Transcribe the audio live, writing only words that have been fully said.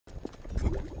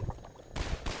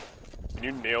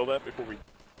Can you nail that before we...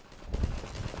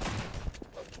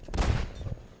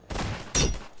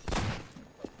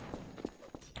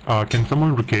 Can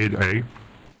someone blockade A?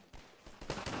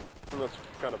 That's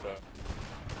kind of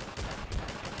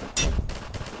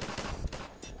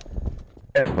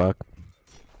bad. Fuck.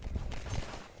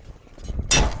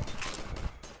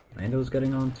 Mando's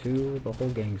getting on too, the whole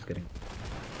gang's getting.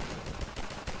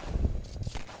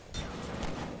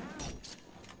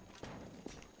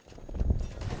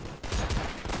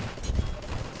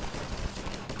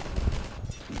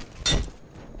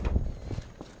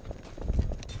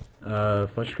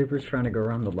 Flesh Creeper's trying to go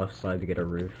around the left side to get a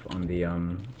roof on the,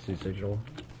 Digital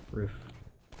roof.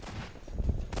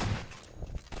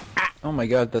 Oh my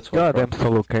god, that's what. Goddamn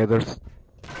solo caders.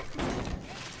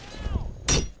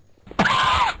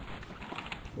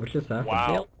 What just happened?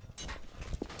 Wow.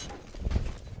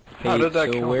 Hey, How did that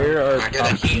so come? where are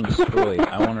tops being destroyed?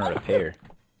 I want to repair.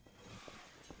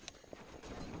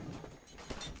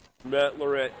 Matt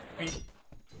Lorette.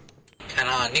 Can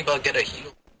Neba get a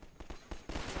heal?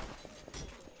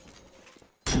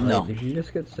 No. Did you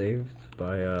just get saved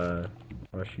by,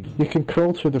 Rushy? You can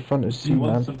crawl through the front of C,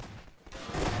 man.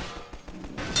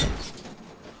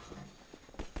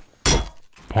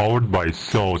 Powered by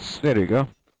sauce. There you go.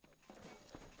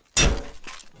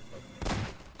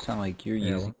 Sound like you're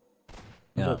using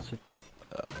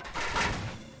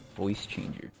voice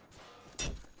changer.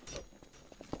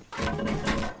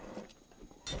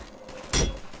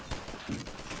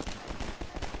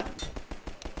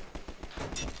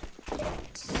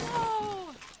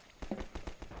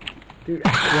 Dude,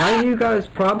 why are you guys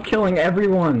prop killing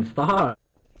everyone? Stop!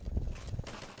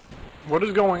 What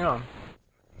is going on?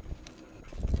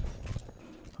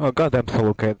 Oh goddamn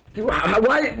solo cad. Dude,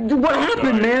 why? Dude, what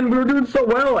happened, man? We were doing so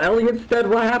well. Elliot's dead.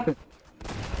 What happened?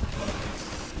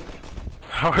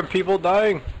 How are people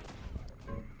dying?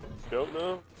 Don't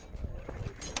know.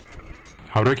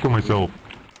 How do I kill myself?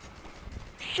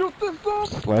 Shoot this up!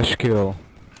 Slash kill.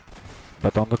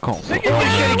 But on the console. He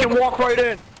can walk right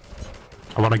in!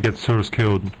 I wanna get Source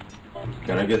killed.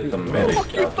 Can I get some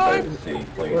medics outside the city,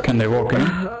 please? Can they walk in?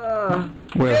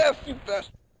 Where? Yes, you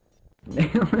best!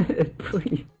 Nail it,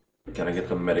 please. Can I get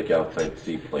some medic outside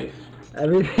C, please?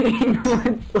 Everything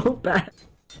went so bad.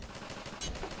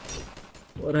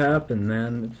 What happened,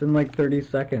 man? It's been like 30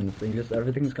 seconds and just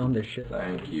everything's gone to shit.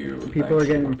 Thank you. People are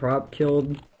getting prop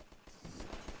killed.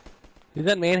 Who's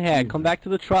that man hack? Come back to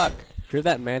the truck. If you're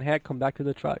that man hack, come back to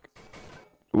the truck.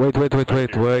 Wait.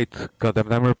 Goddamn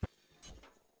timer.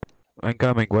 I'm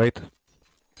coming, wait.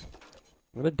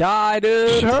 I'm gonna die,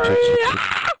 dude! Hurry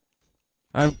up!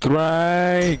 I'm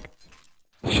trying!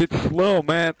 Shit's slow,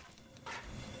 man!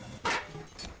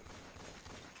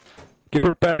 Keep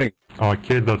repairing. Oh, I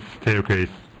killed that staircase.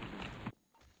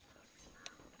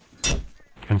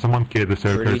 Can someone kill the Get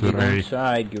ready staircase to with go A?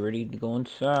 inside, get ready to go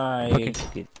inside.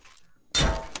 Okay.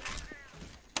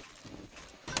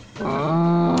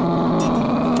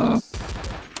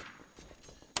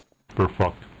 We're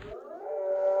fucked.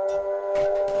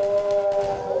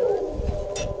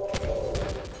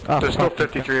 There's still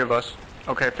 53 of us.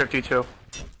 Okay, 52.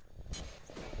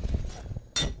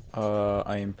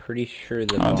 I am pretty sure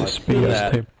that Oh, I'll the see speed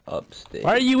that tape. upstairs.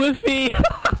 Why are you with me?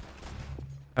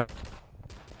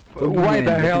 Why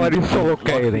the hell are you so Walk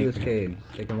through locating? this cave.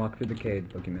 They can walk through the cave,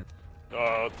 Pokemon.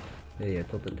 Yeah,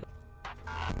 tilt it.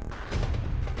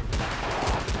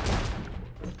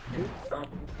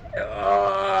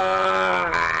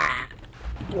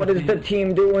 What is the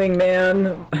team doing,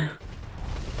 man?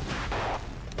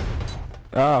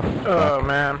 Oh,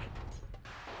 man.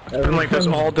 It's been like this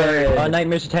all day.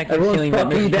 Nightmares attacking the Everyone's ceiling,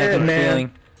 nightmares fucking dead, attacking the man.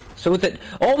 ceiling. So with it,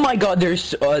 oh my god,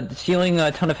 there's ceiling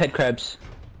a ton of head crabs.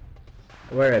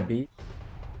 Where at B?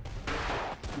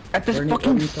 At this Where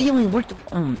fucking you- ceiling, where the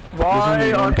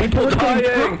Why are people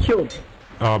dying? Killed.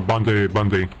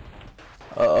 Bundy.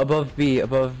 above B,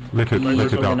 above Let it- B let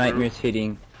is it where the out. nightmare's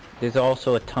hitting. There's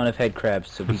also a ton of head crabs,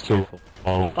 so be It's still careful.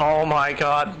 all. Oh my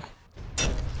god.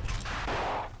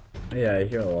 Yeah, I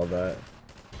hear all that.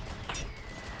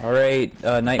 Alright,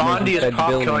 nightmares Bondi is inside the pop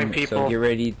building, killing people. so get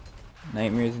ready.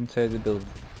 Nightmares inside the building.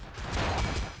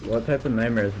 What type of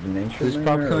nightmare is it? An ancient Who's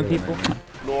nightmare prop killing or people?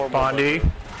 nightmare? Bondi.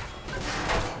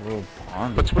 Oh,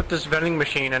 Bondi. What's with this vending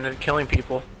machine and it killing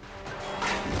people?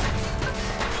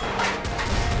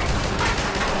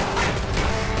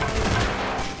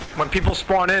 When people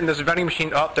spawn in, there's a vending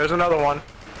machine. Oh, there's another one.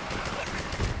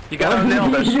 You gotta nail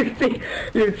this.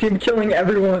 Your team killing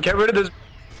everyone. Get rid of this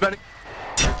vending.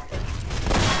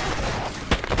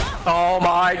 Oh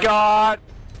my god!